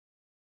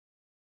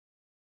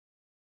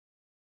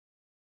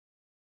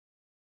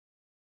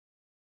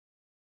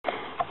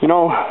You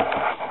know,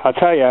 I'll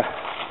tell you,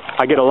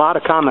 I get a lot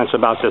of comments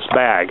about this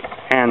bag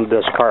and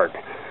this cart.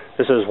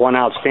 This is one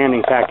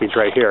outstanding package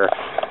right here.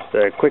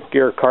 The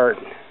clicgear cart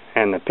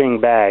and the Ping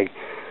bag.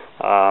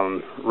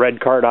 Red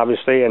cart,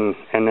 obviously, and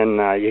then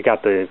you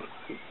got the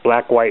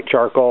black-white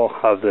charcoal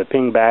of the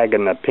Ping bag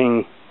and the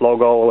Ping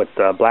logo with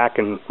black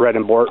and red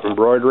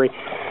embroidery.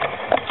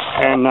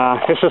 And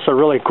it's just a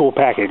really cool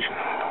package.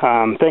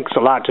 Thanks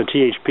a lot to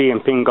THP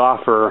and Ping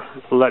Golf for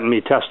letting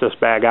me test this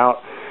bag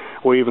out.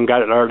 We even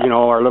got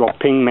our little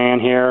Ping man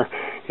here.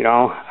 You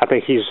know, I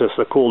think he's just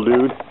a cool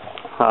dude.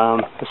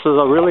 This is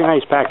a really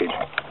nice package.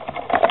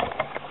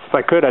 If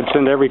I could, I'd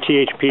send every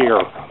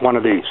THP one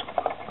of these.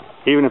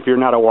 Even if you're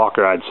not a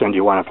walker, I'd send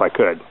you one if I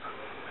could.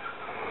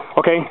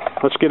 Okay,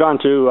 let's get on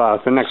to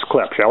the next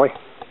clip, shall we?